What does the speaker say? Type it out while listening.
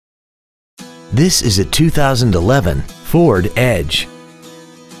This is a 2011 Ford Edge.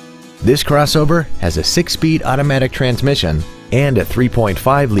 This crossover has a 6-speed automatic transmission and a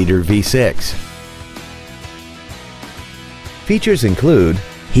 3.5-liter V6. Features include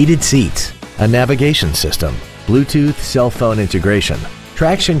heated seats, a navigation system, Bluetooth cell phone integration,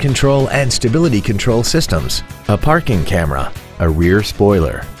 traction control and stability control systems, a parking camera, a rear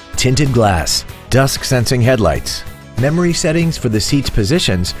spoiler, tinted glass, dusk sensing headlights, memory settings for the seat's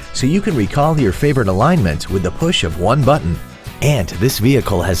positions so you can recall your favorite alignment with the push of one button. And this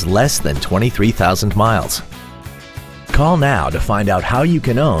vehicle has less than 23,000 miles. Call now to find out how you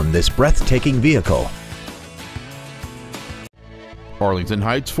can own this breathtaking vehicle. Arlington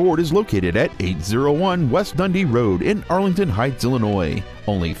Heights Ford is located at 801 West Dundee Road in Arlington Heights, Illinois,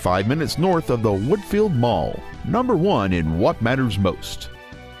 only 5 minutes north of the Woodfield Mall. #1 in what matters most.